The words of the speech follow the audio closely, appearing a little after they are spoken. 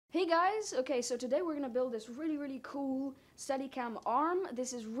Hey guys, okay, so today we're gonna build this really cool Steadicam arm.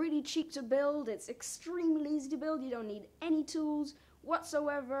 This is really cheap to build, it's extremely easy to build, you don't need any tools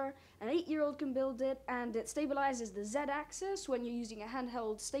whatsoever. An 8-year-old can build it, and it stabilizes the Z-axis when you're using a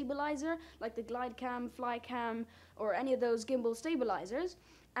handheld stabilizer, like the GlideCam, FlyCam, or any of those gimbal stabilizers.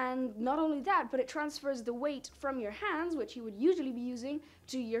 And not only that, but it transfers the weight from your hands, which you would usually be using,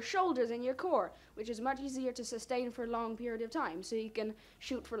 to your shoulders and your core, which is much easier to sustain for a long period of time. So you can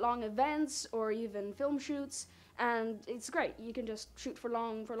shoot for long events or even film shoots, and it's great. You can just shoot for a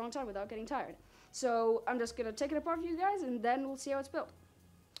long time without getting tired. So I'm just gonna take it apart for you guys, and then we'll see how it's built.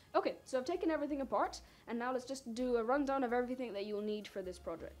 Okay, so I've taken everything apart, and now let's just do a rundown of everything that you'll need for this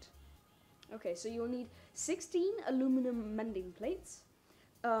project. Okay, so you'll need 16 aluminum mending plates,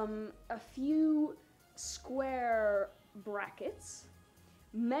 a few square brackets,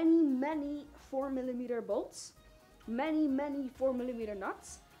 many 4mm bolts, many 4mm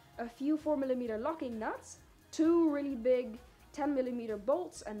nuts, a few 4mm locking nuts, 2 really big 10mm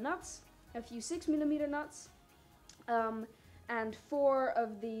bolts and nuts, a few 6mm nuts, and 4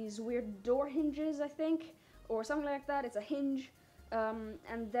 of these weird door hinges, I think, or something like that. It's a hinge.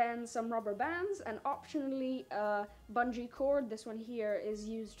 And then some rubber bands, and optionally a bungee cord. This one here is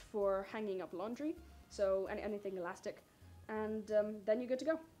used for hanging up laundry, so anything elastic. And then you're good to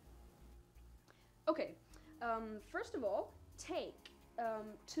go. Okay, first of all, take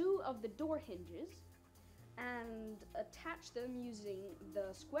 2 of the door hinges and attach them using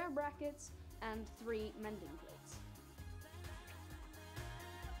the square brackets and 3 mending plates.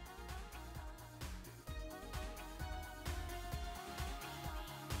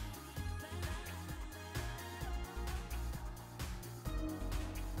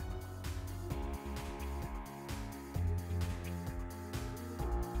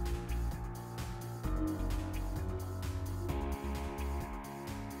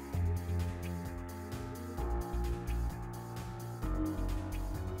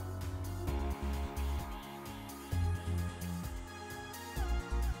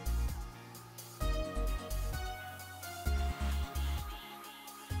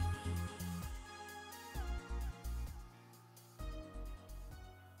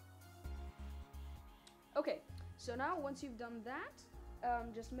 Okay, so now once you've done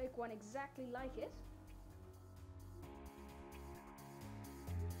that, just make one exactly like it.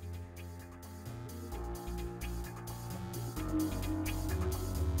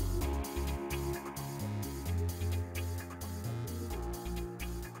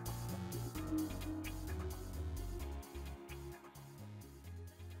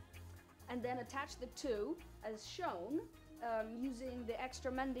 And then attach the 2 as shown, using the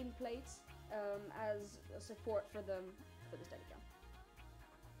extra mending plates as a support for the Steadicam.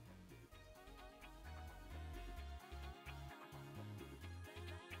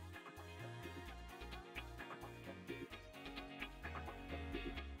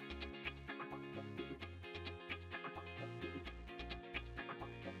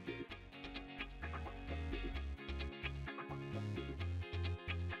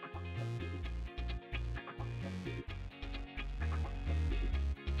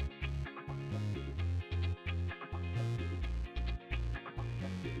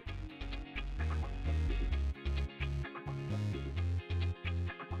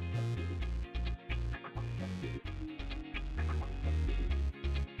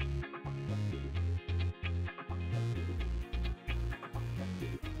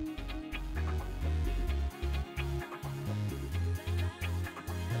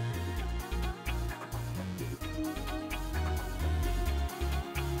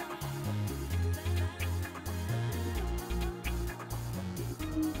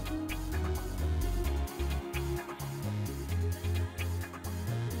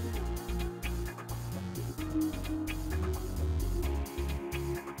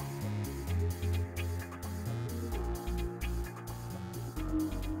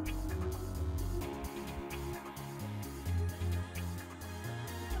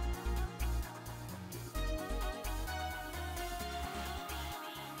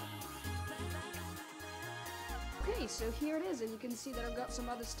 Okay, so here it is, and you can see that I've got some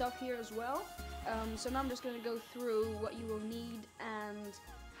other stuff here as well. So now I'm just going to go through what you will need and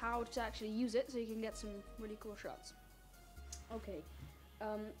how to actually use it so you can get some really cool shots. Okay,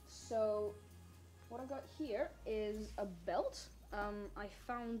 so what I've got here is a belt. I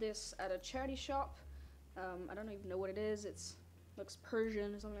found this at a charity shop. I don't even know what it is. It looks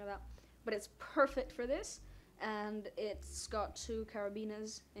Persian or something like that, but it's perfect for this, and it's got 2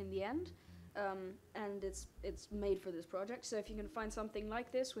 carabiners in the end. And it's made for this project. So if you can find something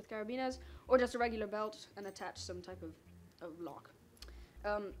like this with carabiners, or just a regular belt and attach some type of lock.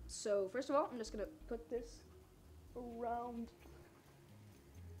 So first of all, I'm just gonna put this around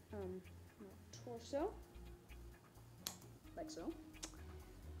my torso, like so.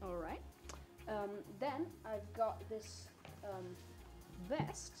 All right. Then I've got this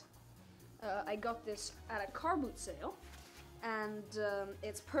vest. I got this at a car boot sale, and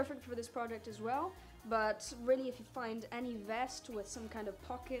it's perfect for this project as well. But really, if you find any vest with some kind of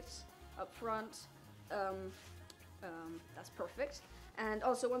pockets up front, that's perfect. And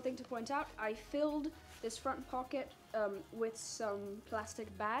also, one thing to point out, I filled this front pocket with some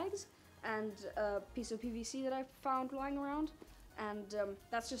plastic bags and a piece of PVC that I found lying around, and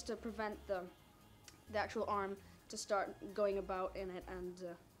that's just to prevent the actual arm to start going about in it and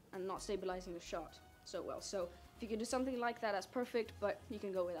not stabilizing the shot so well. So if you can do something like that, that's perfect, but you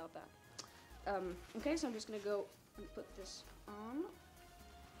can go without that. Okay, so I'm just gonna go and put this on.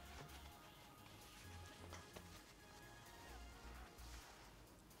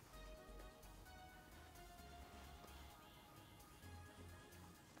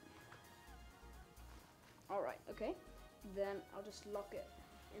 Alright, okay. Then I'll just lock it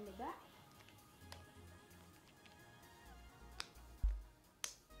in the back.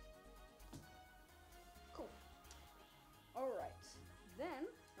 Cool. Alright, then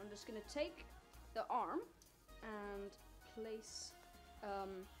I'm just gonna take the arm and place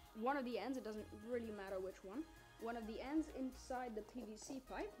one of the ends, it doesn't really matter which one of the ends inside the PVC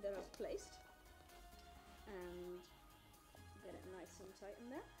pipe that I've placed, and get it nice and tight in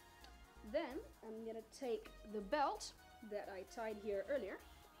there. Then I'm gonna take the belt that I tied here earlier.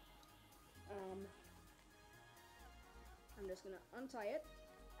 I'm just gonna untie it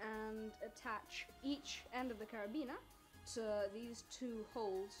and attach each end of the carabiner to these two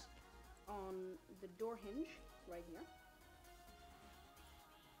holes on the door hinge right here.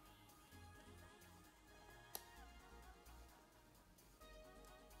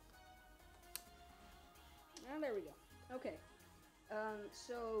 And there we go. Okay.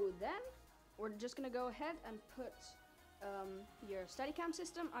 So then we're just gonna go ahead and put your Steadicam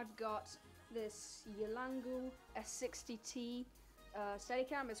system. I've got this Yalangu S60T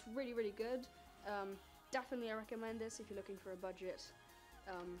Steadicam. It's really, really good. Definitely I recommend this if you're looking for a budget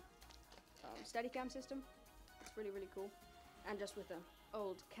Steadicam system. It's really, really cool. And just with an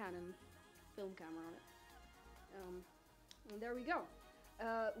old Canon film camera on it. And there we go.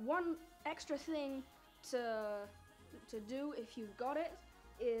 One extra thing to do if you've got it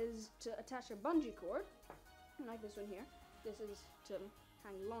is to attach a bungee cord, like this one here. This is to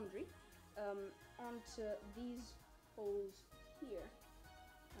hang laundry onto these holes here.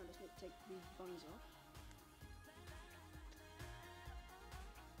 I just need to take these bungs off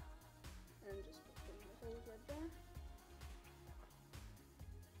and just put them in the holes right there.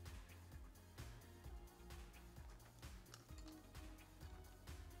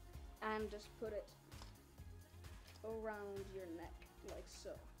 And just put it around your neck, like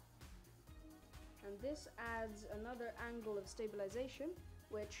so. And this adds another angle of stabilization,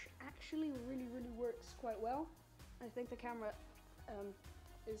 which actually really, really works quite well. I think the camera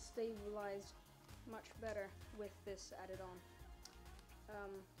is stabilized much better with this added on.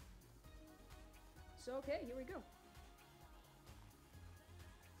 So okay, here we go.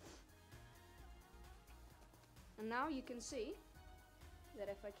 And now you can see that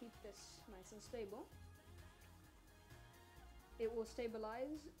if I keep this nice and stable, it will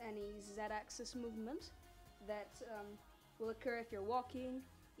stabilize any Z-axis movement that will occur if you're walking,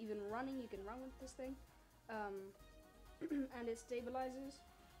 even running. You can run with this thing, and it stabilizes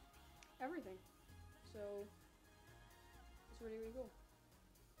everything. So it's really, really cool.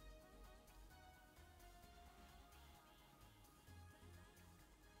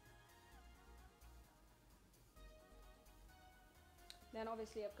 Then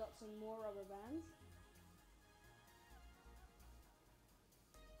obviously I've got some more rubber bands.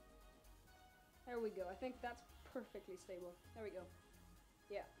 There we go. I think that's perfectly stable. There we go.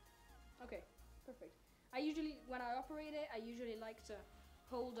 Yeah. Okay. Perfect. I usually, when I operate it, I usually like to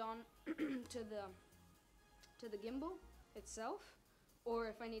hold on to the gimbal itself, or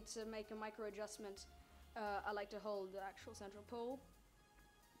if I need to make a micro adjustment, I like to hold the actual central pole,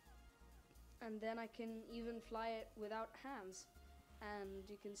 and then I can even fly it without hands, and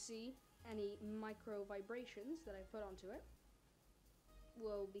you can see any micro vibrations that I put onto it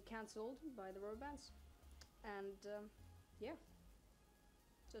will be cancelled by the rubber bands, and yeah,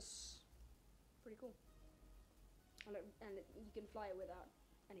 just pretty cool. And you can fly it without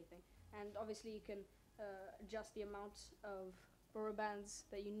anything, and obviously you can adjust the amount of rubber bands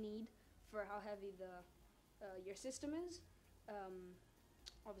that you need for how heavy your system is.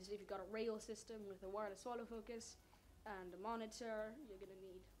 Obviously if you've got a rail system with a wireless swallow focus, and a monitor. You're gonna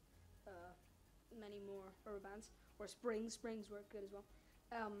need many more rubber bands, or springs. Springs work good as well.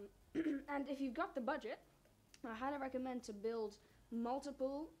 And if you've got the budget, I highly recommend to build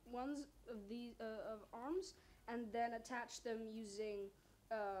multiple ones of these of arms, and then attach them using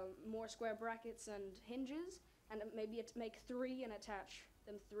more square brackets and hinges, and maybe make 3 and attach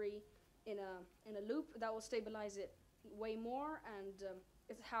them 3 in a loop. That will stabilize it way more, and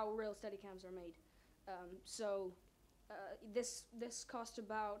it's how real Steadicams are made. This cost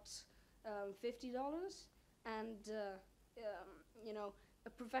about $50, and you know, a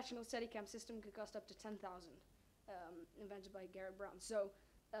professional Steadicam system could cost up to $10,000, invented by Garrett Brown. So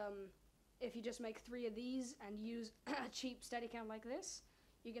if you just make 3 of these and use a cheap Steadicam like this,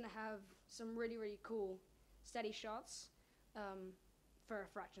 you're gonna have some really, really cool steady shots for a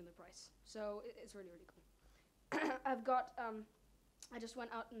fraction of the price. So it's really, really cool. I just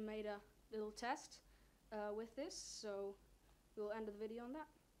went out and made a little test with this, so we'll end the video on that.